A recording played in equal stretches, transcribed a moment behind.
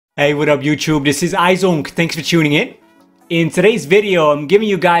Hey, what up YouTube? This is Izonk. Thanks for tuning in. In today's video, I'm giving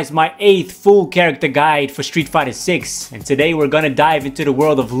you guys my 8th full character guide for Street Fighter 6. And today we're gonna dive into the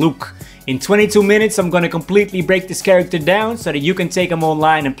world of Luke. In 22 minutes, I'm gonna completely break this character down so that you can take him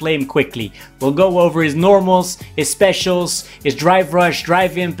online and play him quickly. We'll go over his normals, his specials, his drive rush,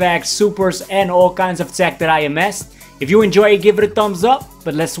 drive impact, supers, and all kinds of tech that I amassed. If you enjoy it, give it a thumbs up.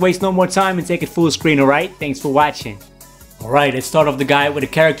 But let's waste no more time and take it full screen, alright? Thanks for watching. Alright, let's start off the guide with a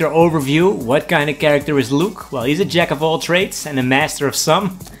character overview. What kind of character is Luke? Well, he's a jack of all trades and a master of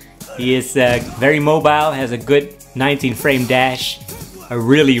some. He is very mobile, has a good 19 frame dash, a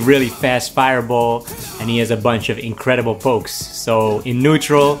really fast fireball, and he has a bunch of incredible pokes. So in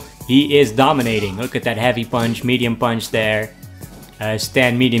neutral, he is dominating. Look at that heavy punch, medium punch there.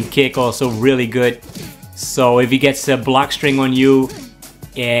 Stand medium kick, also really good. So if he gets a block string on you,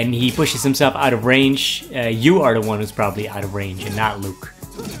 and he pushes himself out of range, you are the one who's probably out of range and not Luke.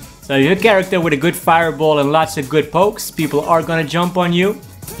 So if you're a character with a good fireball and lots of good pokes, people are gonna jump on you.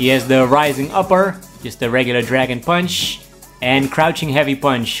 He has the rising upper, just a regular dragon punch, and crouching heavy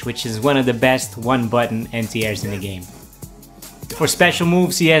punch, which is one of the best one button anti-airs in the game. For special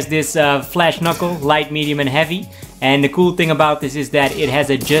moves, he has this flash knuckle, light, medium, and heavy. And the cool thing about this is that it has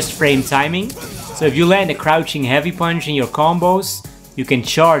a just frame timing. So if you land a crouching heavy punch in your combos, you can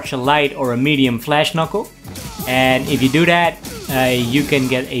charge a light or a medium flash knuckle, and if you do that, you can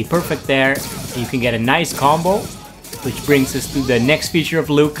get a perfect there. You can get a nice combo, which brings us to the next feature of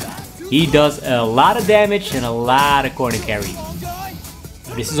Luke. He does a lot of damage and a lot of corner carry.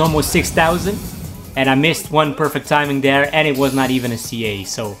 This is almost 6,000, and I missed one perfect timing there, and it was not even a CA,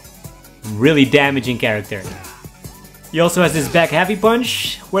 so really damaging character. He also has this back heavy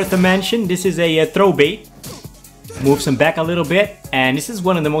punch, worth a mention. This is a throw bait. Moves him back a little bit, and this is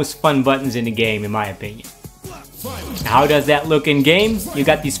one of the most fun buttons in the game, in my opinion. How does that look in game? You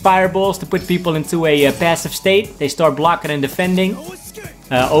got these fireballs to put people into a passive state. They start blocking and defending.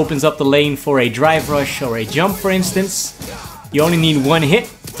 Opens up the lane for a drive rush or a jump, for instance. You only need one hit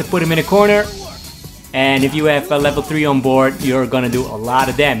to put him in a corner, and if you have a level 3 on board, you're gonna do a lot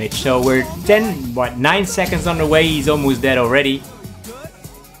of damage. So we're 9 seconds on the way. He's almost dead already.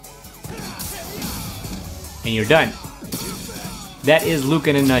 And you're done. That is Luke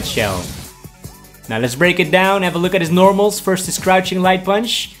in a nutshell. Now let's break it down, have a look at his normals. First is crouching light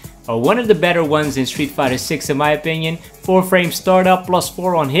punch. One of the better ones in Street Fighter 6 in my opinion. 4 frame startup,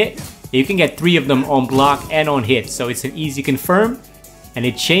 +4 on hit. You can get 3 of them on block and on hit, so it's an easy confirm. And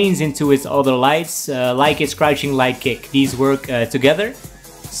it chains into its other lights, like its crouching light kick. These work together.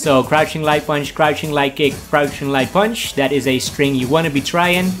 So crouching light punch, crouching light kick, crouching light punch. That is a string you want to be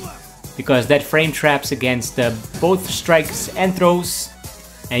trying, because that frame traps against both strikes and throws,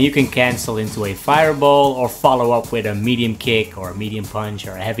 and you can cancel into a fireball or follow up with a medium kick or a medium punch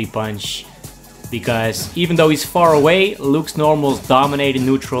or a heavy punch, because even though he's far away, Luke's normals dominate in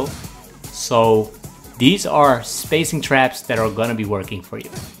neutral. So these are spacing traps that are gonna be working for you.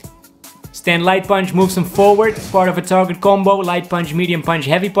 Stand light punch moves him forward, part of a target combo, light punch, medium punch,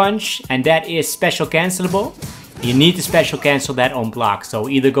 heavy punch, and that is special cancelable. You need to special cancel that on block, so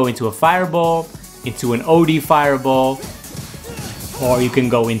either go into a fireball, into an OD fireball, or you can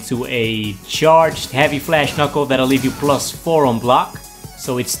go into a charged heavy flash knuckle that'll leave you +4 on block.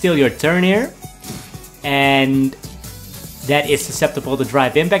 So it's still your turn here, and that is susceptible to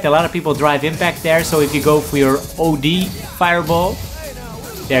drive impact. A lot of people drive impact there, so if you go for your OD fireball,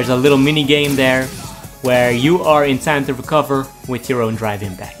 there's a little mini game there where you are in time to recover with your own drive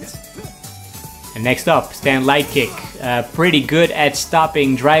impact. And next up, stand light kick. Pretty good at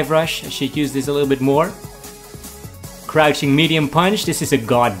stopping drive rush. I should use this a little bit more. Crouching medium punch. This is a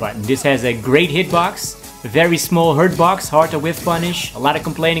god button. This has a great hitbox, a very small hurt box, hard to whiff punish. A lot of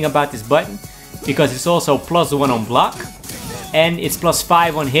complaining about this button because it's also +1 on block and it's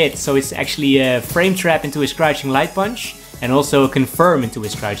 +5 on hit. So it's actually a frame trap into his crouching light punch and also a confirm into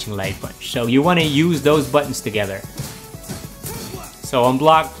his crouching light punch. So you want to use those buttons together. So on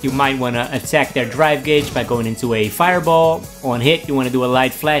block, you might want to attack their drive gauge by going into a fireball. On hit, you want to do a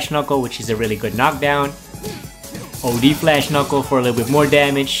light flash knuckle, which is a really good knockdown. OD flash knuckle for a little bit more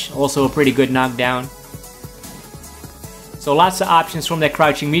damage, also a pretty good knockdown. So lots of options from that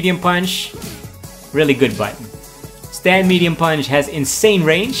crouching medium punch. Really good button. Stand medium punch has insane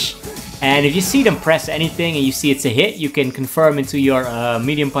range. And if you see them press anything and you see it's a hit, you can confirm into your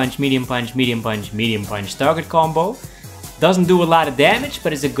medium punch, medium punch, medium punch, medium punch target combo. Doesn't do a lot of damage,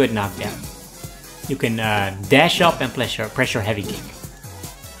 but it's a good knockdown. You can dash up and pressure heavy kick.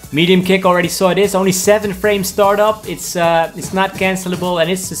 Medium kick, already saw this, only 7 frame startup. It's not cancelable and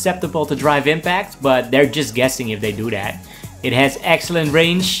it's susceptible to drive impact, but they're just guessing if they do that. It has excellent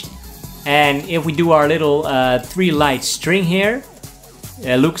range, And if we do our little 3 light string here,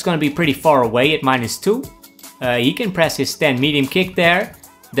 Luke's gonna be pretty far away at -2. He can press his stand medium kick there.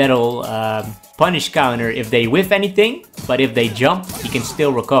 That'll punish counter if they whiff anything, but if they jump, he can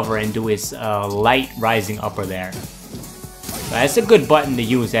still recover and do his light rising upper there. So that's a good button to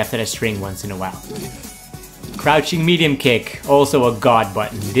use after the string once in a while. Crouching medium kick, also a god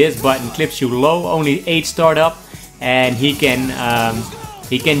button. This button clips you low, only 8 startup, and he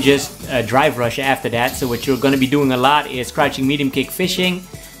can just drive rush after that. So what you're going to be doing a lot is crouching medium kick fishing,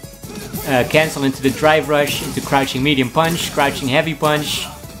 cancel into the drive rush, into crouching medium punch, crouching heavy punch,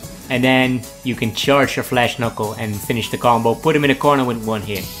 and then you can charge your flash knuckle and finish the combo, put him in a corner with 1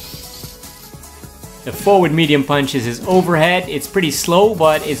 hit. The forward medium punch is his overhead. It's pretty slow,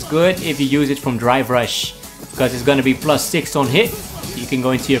 but it's good if you use it from drive rush, because it's going to be +6 on hit. You can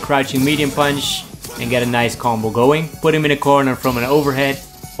go into your crouching medium punch and get a nice combo going. Put him in a corner from an overhead,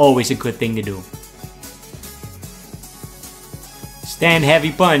 always a good thing to do. Stand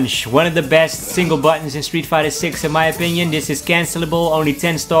heavy punch, one of the best single buttons in Street Fighter 6 in my opinion. This is cancelable, only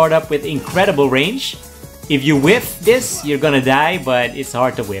 10 startup with incredible range. If you whiff this, you're gonna die, but it's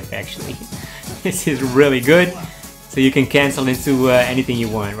hard to whiff actually. This is really good, so you can cancel into anything you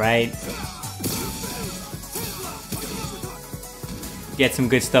want, right? Get some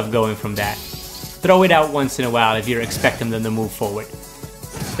good stuff going from that. Throw it out once in a while if you're expecting them to move forward.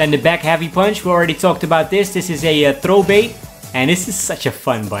 Then the back heavy punch, we already talked about this. This is a throw bait, and this is such a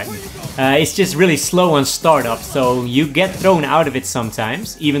fun button. It's just really slow on startup, so you get thrown out of it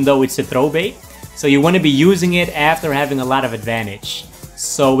sometimes, even though it's a throw bait. So you want to be using it after having a lot of advantage.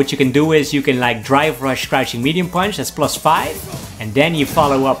 So what you can do is you can like drive rush crouching medium punch, that's +5, and then you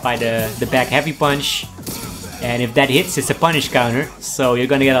follow up by the back heavy punch. And if that hits, it's a punish counter, so you're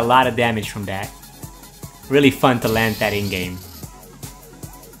gonna get a lot of damage from that. Really fun to land that in-game.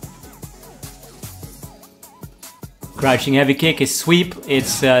 Crouching heavy kick is sweep.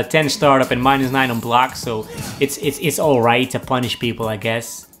 It's 10 startup and -9 on block, so it's alright to punish people, I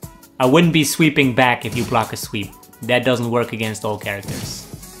guess. I wouldn't be sweeping back if you block a sweep. That doesn't work against all characters.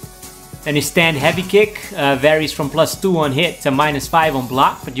 Then his stand heavy kick varies from +2 on hit to -5 on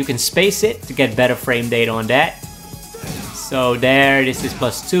block, but you can space it to get better frame data on that. So there, this is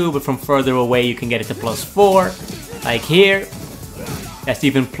 +2, but from further away you can get it to +4. Like here, that's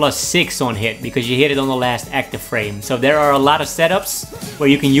even +6 on hit because you hit it on the last active frame. So there are a lot of setups where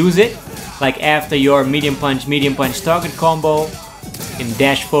you can use it, like after your medium punch target combo, you can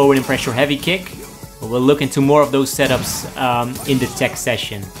dash forward and press your heavy kick. We'll look into more of those setups in the tech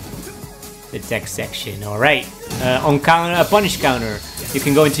session. The tech section, alright. On counter, punish counter, you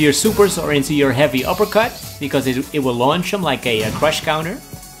can go into your supers or into your heavy uppercut because it will launch them like a crush counter.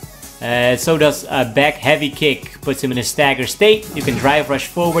 So does a back heavy kick, puts him in a stagger state. You can drive rush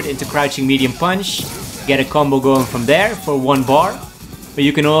forward into crouching medium punch, get a combo going from there for 1 bar. But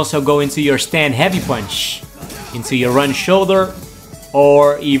you can also go into your stand heavy punch, into your run shoulder,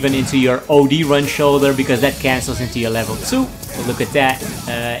 or even into your OD run shoulder because that cancels into your level 2. We'll look at that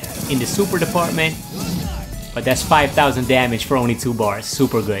in the super department. But that's 5,000 damage for only 2 bars,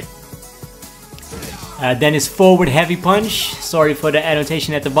 super good. Then is forward heavy punch. Sorry for the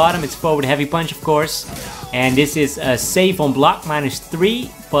annotation at the bottom, it's forward heavy punch of course. And this is a save on block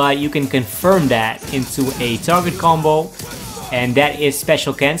 -3, but you can confirm that into a target combo. And that is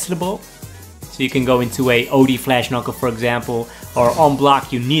special cancelable. So you can go into a OD flash knuckle for example, or on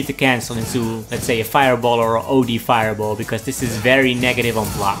block you need to cancel into, let's say, a fireball or an OD fireball because this is very negative on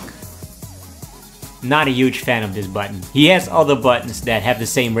block. Not a huge fan of this button. He has other buttons that have the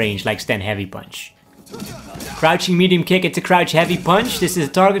same range like stand heavy punch. Crouching medium kick into crouch heavy punch. This is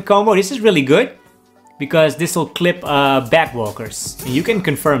a target combo. This is really good because this will clip backwalkers. And you can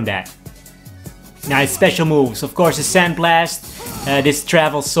confirm that. Now his special moves, of course, the sandblast. This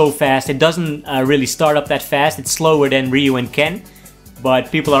travels so fast. It doesn't really start up that fast. It's slower than Ryu and Ken,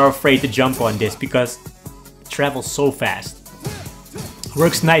 but people are afraid to jump on this because it travels so fast.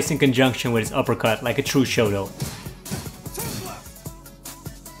 Works nice in conjunction with his uppercut, like a true Shoto.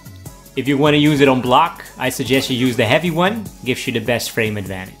 If you want to use it on block, I suggest you use the heavy one. Gives you the best frame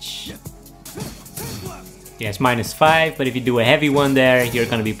advantage. Yes, -5, but if you do a heavy one there, you're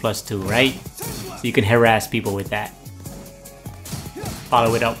gonna be +2, right? So you can harass people with that.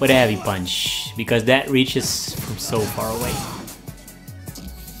 Follow it up with a heavy punch, because that reaches from so far away.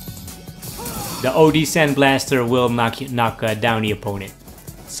 The OD Sandblaster will knock down the opponent.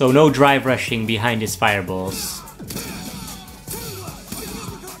 So no drive rushing behind his fireballs.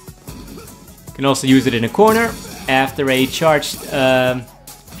 You can also use it in a corner after a charged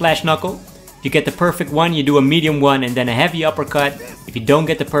flash knuckle. If you get the perfect one, you do a medium one and then a heavy uppercut. If you don't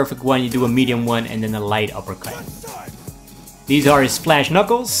get the perfect one, you do a medium one and then a light uppercut. These are his flash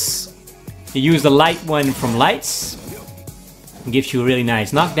knuckles. You use the light one from lights. It gives you a really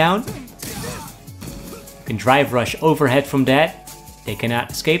nice knockdown. You can drive rush overhead from that. They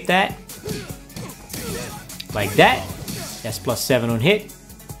cannot escape that. Like that. That's +7 on hit.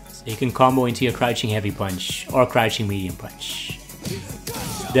 So you can combo into your crouching heavy punch or crouching medium punch.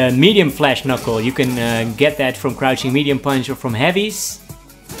 The medium flash knuckle, you can get that from crouching medium punch or from heavies.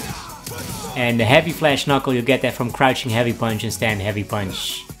 And the heavy flash knuckle, you get that from crouching heavy punch and stand heavy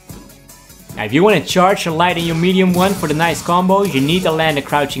punch. Now if you want to charge your light and your medium one for the nice combo, you need to land a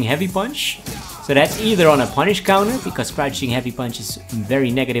crouching heavy punch. So that's either on a punish counter, because crouching heavy punch is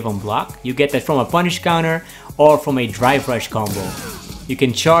very negative on block. You get that from a punish counter or from a drive rush combo. You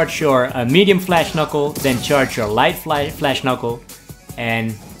can charge your medium flash knuckle, then charge your light flash knuckle.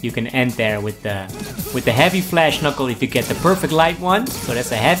 And you can end there with the heavy flash knuckle if you get the perfect light one, so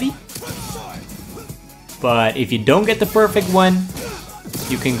that's a heavy. But if you don't get the perfect one,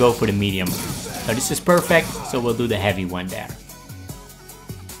 you can go for the medium. So this is perfect, so we'll do the heavy one there.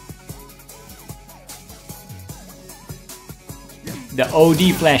 The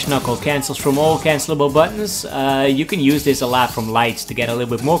OD flash knuckle cancels from all cancelable buttons. You can use this a lot from lights to get a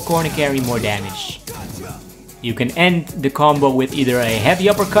little bit more corner carry, more damage. You can end the combo with either a heavy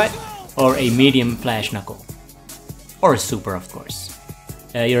uppercut or a medium flash knuckle. Or a super, of course.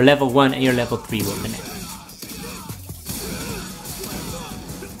 Your level 1 and your level 3 will connect.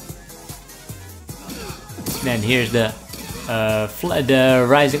 Then here's the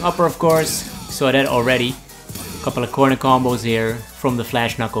rising upper, of course. Saw that already. A couple of corner combos here from the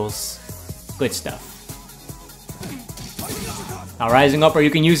flash knuckles. Good stuff. Now rising upper,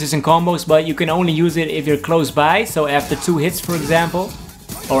 you can use this in combos, but you can only use it if you're close by. So after 2 hits, for example,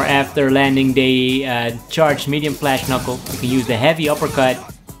 or after landing the charged medium flash knuckle, you can use the heavy uppercut.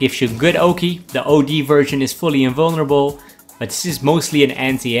 Gives you good Oki. The OD version is fully invulnerable, but this is mostly an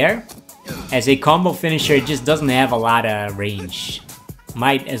anti-air. As a combo finisher, it just doesn't have a lot of range.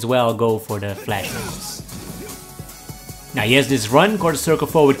 Might as well go for the flash knuckles. Now he has this run, quarter circle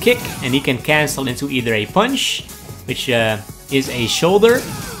forward kick, and he can cancel into either a punch, which is a shoulder,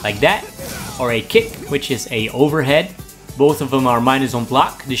 like that, or a kick, which is a overhead. Both of them are minus on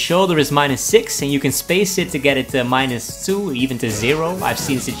block. The shoulder is -6, and you can space it to get it to -2, even to 0. I've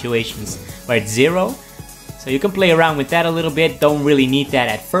seen situations where it's 0. So you can play around with that a little bit, don't really need that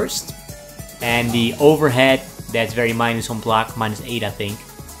at first. And the overhead, that's very minus on block, -8 I think.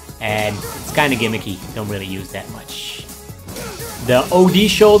 And it's kind of gimmicky, don't really use that much. The OD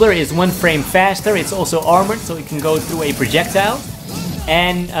shoulder is 1 frame faster, it's also armored, so it can go through a projectile.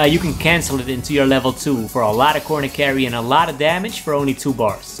 And you can cancel it into your level 2 for a lot of corner carry and a lot of damage for only 2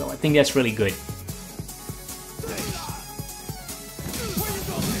 bars. So I think that's really good.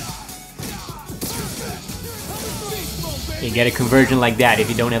 You get a conversion like that if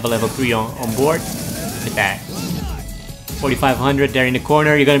you don't have a level 3 on board. Look at that. 4500 there in the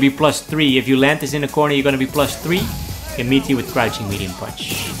corner, you're going to be +3. If you land this in the corner, you're going to be +3. Can meet you with crouching medium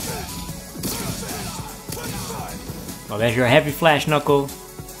punch. Well, there's your heavy flash knuckle.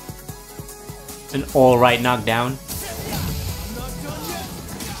 An alright knockdown.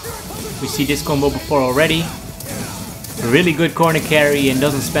 We see this combo before already. A really good corner carry and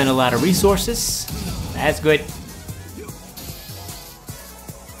doesn't spend a lot of resources. That's good.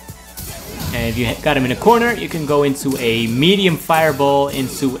 And if you got him in a corner, you can go into a medium fireball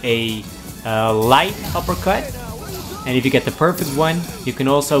into a light uppercut. And if you get the perfect one, you can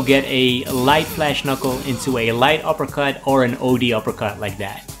also get a light flash knuckle into a light uppercut or an OD uppercut like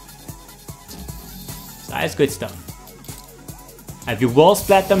that. So that's good stuff. If you wall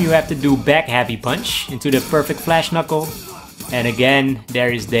splat them, you have to do back heavy punch into the perfect flash knuckle. And again,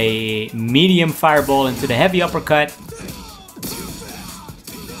 there is the medium fireball into the heavy uppercut.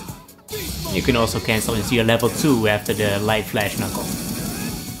 You can also cancel into your level 2 after the light flash knuckle.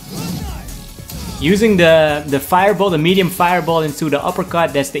 Using the fireball, the medium fireball into the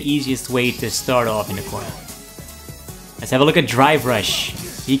uppercut, that's the easiest way to start off in the corner. Let's have a look at drive rush.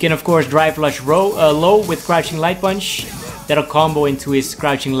 He can of course drive rush low with crouching light punch. That'll combo into his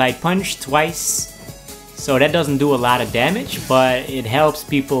crouching light punch twice. So that doesn't do a lot of damage, but it helps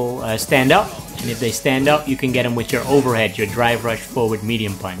people stand up. And if they stand up, you can get them with your overhead, your drive rush forward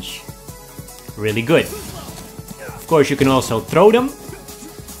medium punch. Really good. Of course, you can also throw them.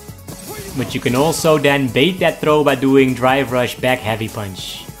 But you can also then bait that throw by doing drive rush back heavy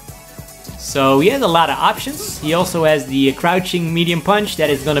punch. So he has a lot of options. He also has the crouching medium punch that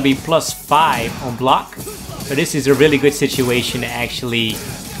is going to be +5 on block. So this is a really good situation to actually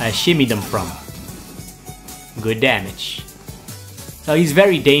shimmy them from. Good damage. So he's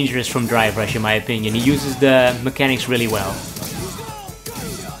very dangerous from drive rush in my opinion. He uses the mechanics really well.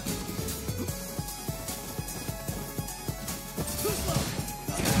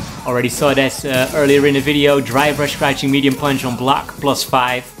 Already saw this earlier in the video. Drive rush, crouching medium punch on block,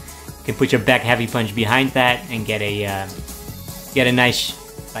 +5. You can put your back heavy punch behind that and get a nice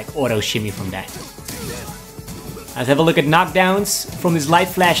like auto shimmy from that. Let's have a look at knockdowns. From this light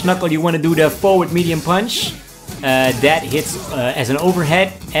flash knuckle you want to do the forward medium punch. That hits as an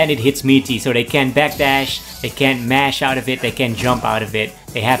overhead and it hits meaty, so they can't backdash, they can't mash out of it, they can't jump out of it.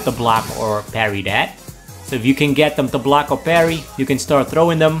 They have to block or parry that. So if you can get them to block or parry, you can start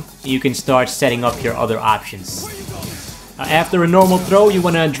throwing them. You can start setting up your other options. After a normal throw, you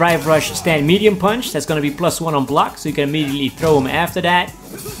want to drive rush stand medium punch. That's going to be +1 on block, so you can immediately throw them after that.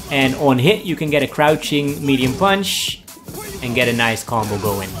 And on hit, you can get a crouching medium punch and get a nice combo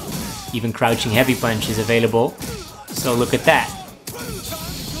going. Even crouching heavy punch is available. So look at that.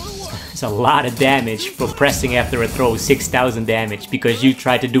 It's a lot of damage for pressing after a throw, 6,000 damage, because you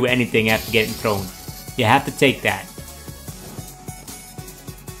try to do anything after getting thrown. You have to take that.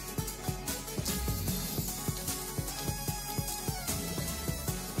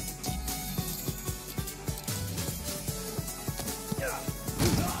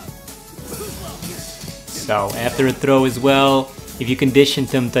 So after a throw as well, if you condition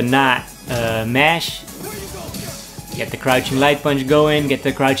them to not mash, get the crouching light punch going, get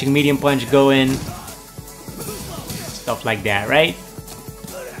the crouching medium punch going, stuff like that, right?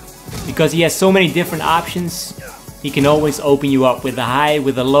 Because he has so many different options, he can always open you up with a high,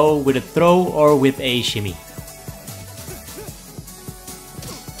 with a low, with a throw, or with a shimmy.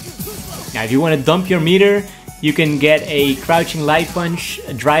 Now if you want to dump your meter, you can get a crouching light punch,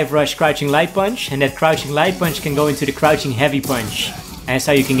 a drive rush crouching light punch, and that crouching light punch can go into the crouching heavy punch. And that's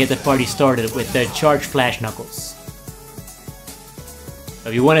how you can get the party started with the charged flash knuckles. So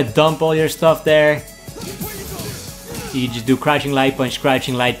if you want to dump all your stuff there, you just do crouching light punch,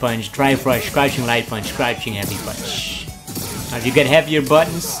 drive rush, crouching light punch, crouching heavy punch. Now if you get heavier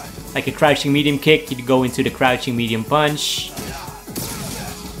buttons, like a crouching medium kick, you go into the crouching medium punch.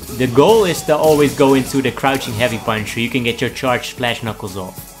 The goal is to always go into the crouching heavy punch so you can get your charged flash knuckles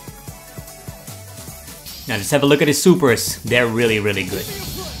off. Now let's have a look at his supers. They're really good.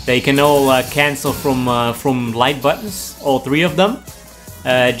 They can all cancel from light buttons, all 3 of them.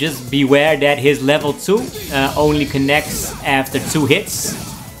 Just beware that his level 2 only connects after 2 hits.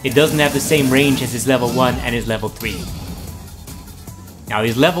 It doesn't have the same range as his level 1 and his level 3. Now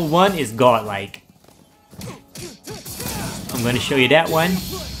his level 1 is godlike. I'm going to show you that one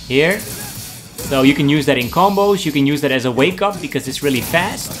here. So you can use that in combos, you can use that as a wake up because it's really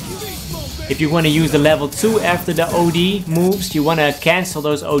fast. If you want to use the level 2 after the OD moves, you want to cancel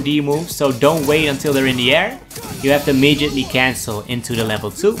those OD moves, so don't wait until they're in the air. You have to immediately cancel into the level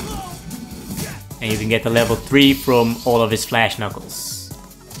 2. And you can get the level 3 from all of his flash knuckles.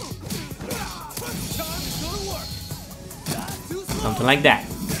 Something like that.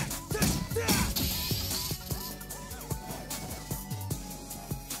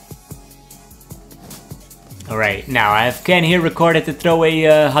 Alright, now I have Ken here recorded to throw a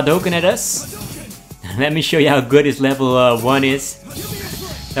Hadouken at us. Let me show you how good his level 1 is.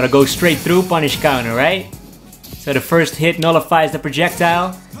 That'll go straight through, punish counter, right? So the first hit nullifies the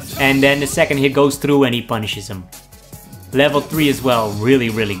projectile, and then the second hit goes through and he punishes him. Level 3 as well,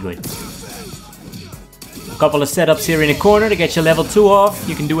 really good. A couple of setups here in the corner to get your level 2 off.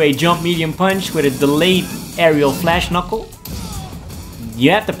 You can do a jump medium punch with a delayed aerial flash knuckle. You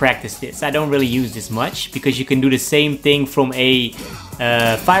have to practice this. I don't really use this much because you can do the same thing from a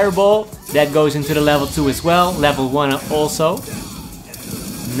fireball. That goes into the level 2 as well. Level 1 also.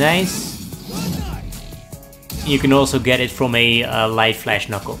 Nice. You can also get it from a light flash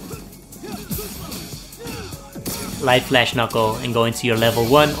knuckle. Light flash knuckle and go into your level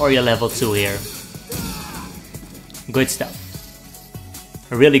 1 or your level 2 here. Good stuff.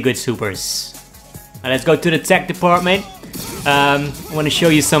 Really good supers. Now let's go to the tech department. I want to show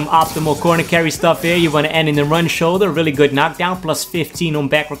you some optimal corner carry stuff here. You want to end in the run shoulder, really good knockdown, +15 on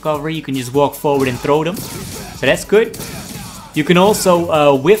back recovery. You can just walk forward and throw them, so that's good. You can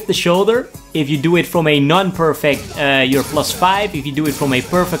also whiff the shoulder. If you do it from a non-perfect, you're +5. If you do it from a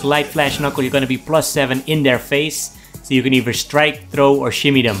perfect light flash knuckle, you're going to be +7 in their face. So you can either strike, throw, or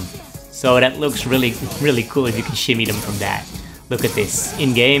shimmy them. So that looks really cool if you can shimmy them from that. Look at this,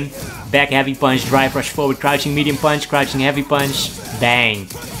 in game, back heavy punch, drive rush forward, crouching medium punch, crouching heavy punch, bang.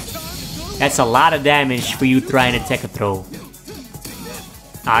 That's a lot of damage for you trying to tech a throw.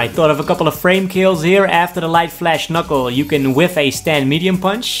 I thought of a couple of frame kills here. After the light flash knuckle, you can whiff a stand medium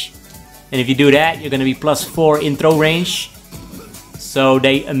punch. And if you do that, you're gonna be +4 in throw range. So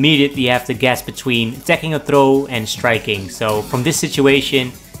they immediately have to guess between attacking a throw and striking. So from this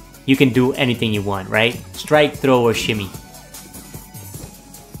situation, you can do anything you want, right? Strike, throw, or shimmy.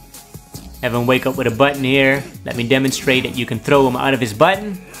 Have him wake up with a button here. Let me demonstrate that you can throw him out of his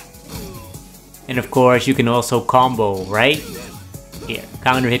button. And of course, you can also combo, right? Here,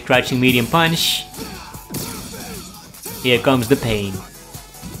 counter hit, crouching medium punch. Here comes the pain.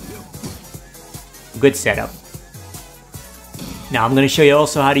 Good setup. Now I'm going to show you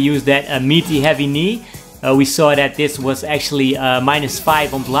also how to use that meaty heavy knee. We saw that this was actually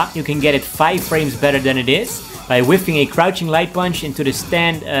 -5 on block. You can get it 5 frames better than it is by whiffing a crouching light punch into the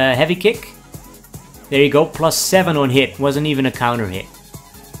stand heavy kick. There you go, +7 on hit. Wasn't even a counter hit.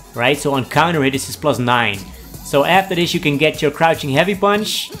 Right, so on counter hit this is +9. So after this you can get your crouching heavy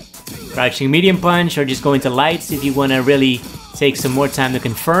punch, crouching medium punch, or just go into lights if you want to really take some more time to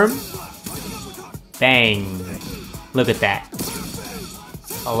confirm. Bang. Look at that.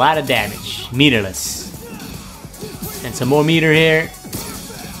 A lot of damage. Meterless. And some more meter here.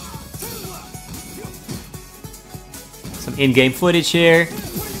 Some in-game footage here.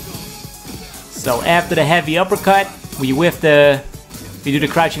 So after the heavy uppercut, we whiff the... We do the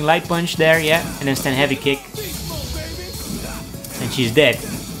crouching light punch there, yeah. And then stand heavy kick. And she's dead.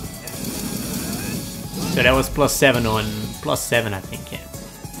 So that was +7 on... +7 I think, yeah.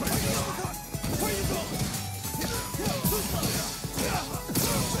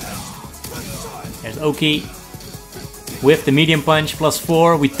 There's Oki. With the medium punch,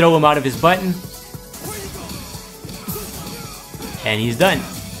 +4. We throw him out of his button. And he's done.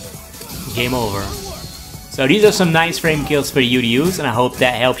 Game over. So these are some nice frame kills for you to use, and I hope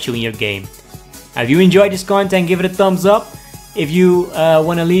that helps you in your game. Now, if you enjoyed this content, give it a thumbs up. If you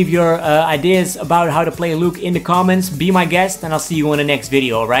want to leave your ideas about how to play Luke in the comments, be my guest, and I'll see you on the next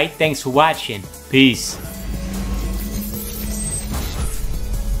video, alright? Thanks for watching. Peace.